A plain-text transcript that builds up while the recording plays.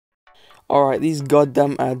Alright, these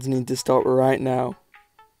goddamn ads need to stop right now.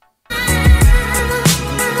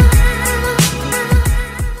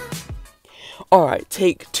 Alright,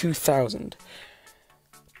 take 2000.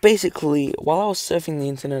 Basically, while I was surfing the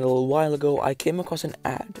internet a little while ago, I came across an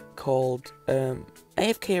ad called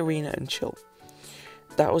AFK Arena and Chill.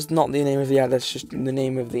 That was not the name of the ad, that's just the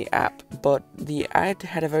name of the app. But the ad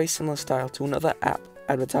had a very similar style to another app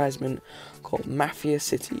advertisement called Mafia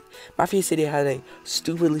City. Mafia City had a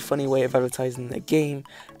stupidly funny way of advertising their game,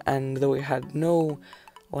 and though it had no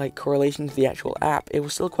correlation to the actual app, it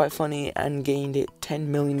was still quite funny and gained it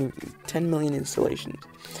 10 million installations.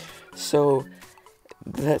 So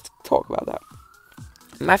let's talk about that.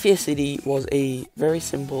 Mafia City was a very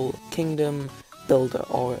simple kingdom builder,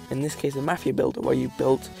 or in this case a mafia builder, where you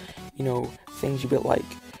built, things you built like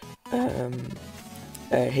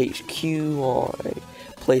a HQ or a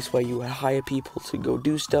place where you would hire people to go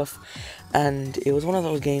do stuff, and it was one of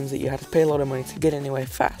those games that you had to pay a lot of money to get anywhere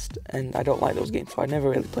fast, and I don't like those games, so I never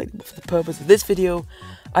really played them. But for the purpose of this video,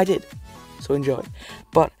 I did, so enjoy.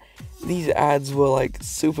 But these ads were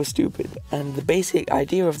super stupid, and the basic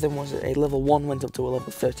idea of them was that a level 1 went up to a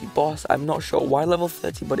level 30 boss. I'm not sure why level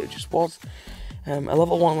 30, but it just was. A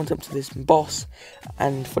level 1 went up to this boss,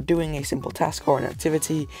 and for doing a simple task or an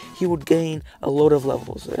activity, he would gain a load of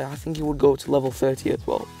levels. I think he would go to level 30 as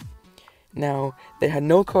well. Now, they had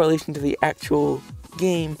no correlation to the actual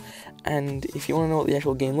game, and if you want to know what the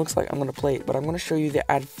actual game looks like, I'm going to play it, but I'm going to show you the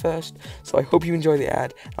ad first, so I hope you enjoy the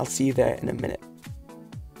ad. I'll see you there in a minute.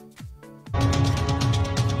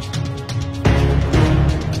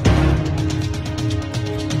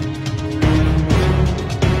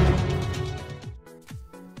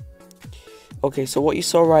 Okay, so what you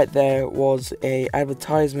saw right there was a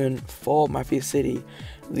advertisement for Mafia City.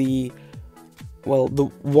 The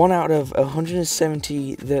 1 out of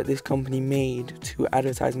 170 that this company made to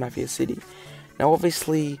advertise Mafia City. Now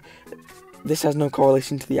obviously, this has no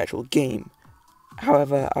correlation to the actual game.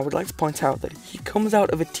 However, I would like to point out that he comes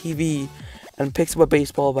out of a TV and picks up a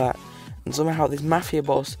baseball bat, and somehow this mafia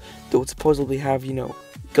boss that would supposedly have,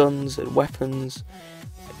 guns and weapons,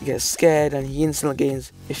 gets scared and he instantly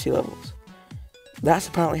gains 50 levels. That's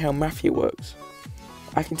apparently how Mafia works.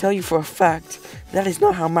 I can tell you for a fact that is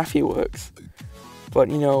not how Mafia works. But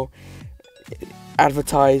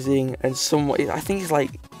advertising and somewhat, I think it's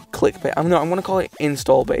like clickbait. I'm gonna call it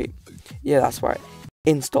install bait. Yeah, that's right,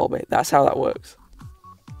 install bait. That's how that works.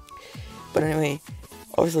 But anyway,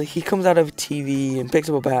 obviously he comes out of TV and picks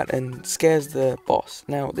up a bat and scares the boss.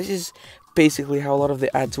 Now this is basically how a lot of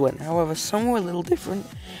the ads went. However, some were a little different.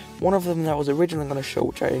 One of them that I was originally going to show,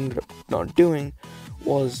 which I ended up not doing,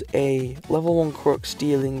 was a level 1 crook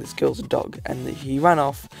stealing this girl's dog, and he ran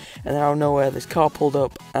off, and then out of nowhere this car pulled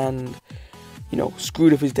up and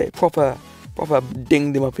screwed up his day. Proper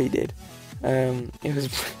dinged him up, he did. It was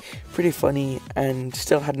pretty funny and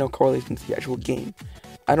still had no correlation to the actual game.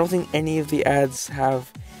 I don't think any of the ads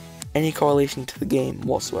have any correlation to the game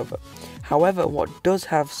whatsoever. However, what does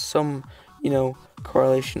have some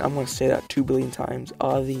correlation, I'm going to say that 2 billion times,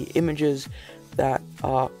 are the images that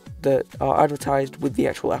are advertised with the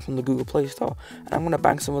actual app on the Google Play Store. And I'm going to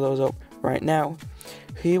bang some of those up right now.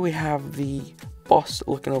 Here we have the boss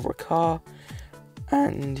looking over a car,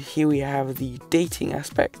 and here we have the dating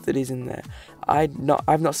aspect that is in there. I've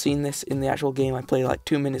not seen this in the actual game. I played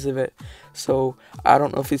 2 minutes of it, so I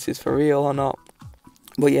don't know if this is for real or not.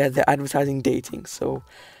 But yeah, they're advertising dating, so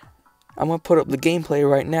I'm going to put up the gameplay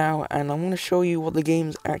right now, and I'm going to show you what the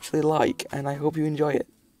game's actually like, and I hope you enjoy it.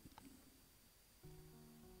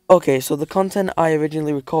 Okay, so the content I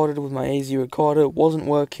originally recorded with my AZ recorder wasn't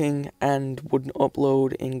working and wouldn't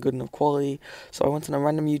upload in good enough quality, so I went on a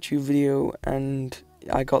random YouTube video and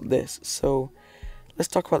I got this. So let's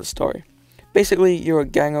talk about the story. Basically, you're a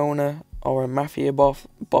gang owner or a mafia boss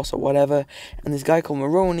or whatever, and this guy called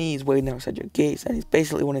Maroney is waiting outside your gates, and he's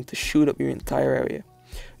basically wanting to shoot up your entire area.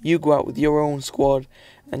 You go out with your own squad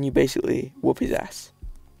and you basically whoop his ass.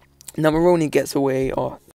 Now Maroney gets away,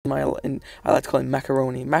 or I like to call him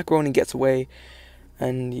Macaroni. Macaroni gets away,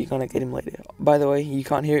 and you're gonna get him later. By the way, you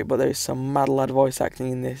can't hear it, but there is some mad lad voice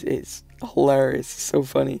acting in this. It's hilarious. It's so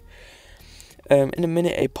funny. In a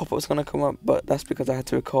minute, a pop-up's gonna come up, but that's because I had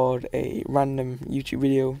to record a random YouTube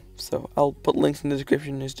video. So I'll put links in the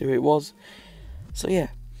description as to who it was. So yeah,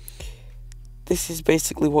 this is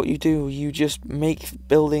basically what you do. You just make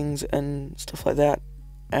buildings and stuff like that,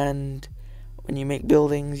 and when you make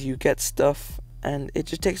buildings, you get stuff. And it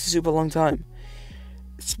just takes a super long time.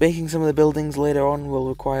 Making some of the buildings later on will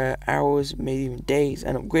require hours, maybe even days,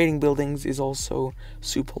 and upgrading buildings is also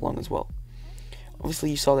super long as well. Obviously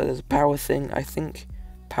you saw that there's a power thing. I think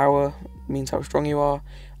power means how strong you are.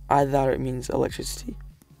 Either that or it means electricity.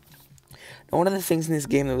 Now, one of the things in this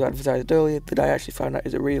game that was advertised earlier that I actually found out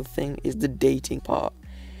is a real thing is the dating part.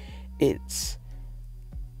 It's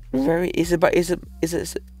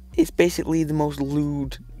basically the most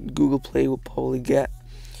lewd Google Play will probably get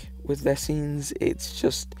with their scenes. It's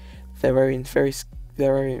just they're wearing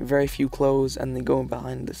very few clothes, and they go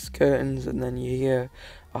behind the curtains, and then you hear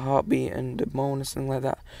a heartbeat and a moan or something like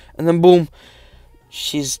that, and then boom,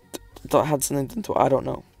 she's had something done to her. I don't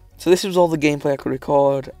know. So this was all the gameplay I could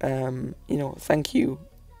record. Thank you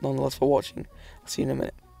nonetheless for watching. I'll see you in a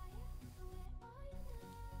minute.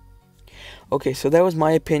 Okay, so that was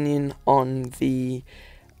my opinion on the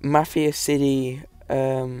Mafia City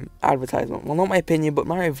advertisement. Well, not my opinion, but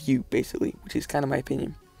my review, basically, which is kind of my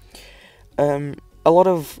opinion. A lot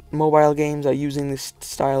of mobile games are using this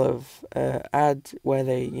style of ad where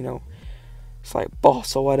they, it's like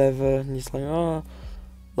boss or whatever, and it's like, oh,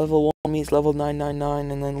 level 1 meets level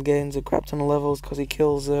 999, and then gains a crap ton of levels because he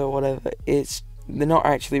kills her or whatever. They're not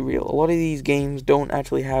actually real. A lot of these games don't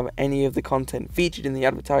actually have any of the content featured in the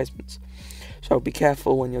advertisements. So be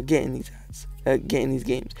careful when you're getting these ads, getting these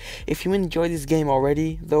games. If you enjoy this game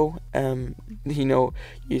already, though, you're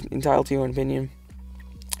entitled to your own opinion.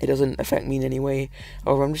 It doesn't affect me in any way.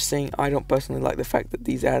 However, I'm just saying I don't personally like the fact that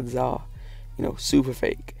these ads are, super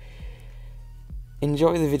fake.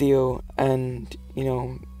 Enjoy the video and,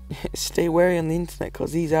 stay wary on the internet,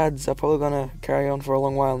 because these ads are probably going to carry on for a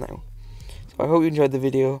long while now. So I hope you enjoyed the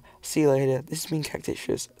video. See you later. This has been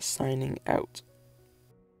Cacticious signing out.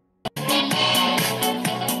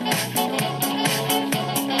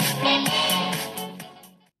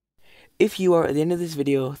 If you are at the end of this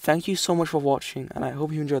video, thank you so much for watching, and I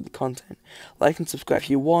hope you enjoyed the content. Like and subscribe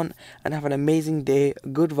if you want, and have an amazing day.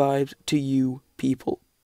 Good vibes to you people.